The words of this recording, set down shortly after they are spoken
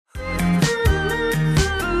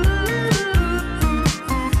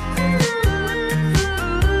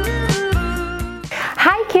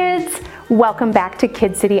Welcome back to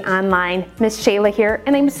Kid City Online. Miss Shayla here,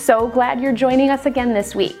 and I'm so glad you're joining us again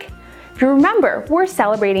this week. If you remember, we're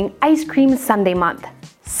celebrating Ice Cream Sunday month.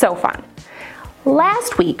 So fun.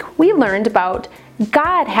 Last week, we learned about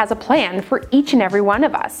God has a plan for each and every one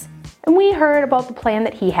of us, and we heard about the plan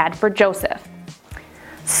that He had for Joseph.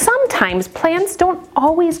 Sometimes plans don't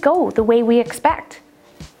always go the way we expect,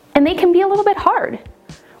 and they can be a little bit hard.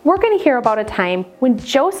 We're going to hear about a time when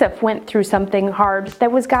Joseph went through something hard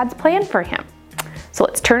that was God's plan for him. So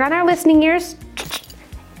let's turn on our listening ears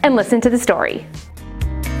and listen to the story.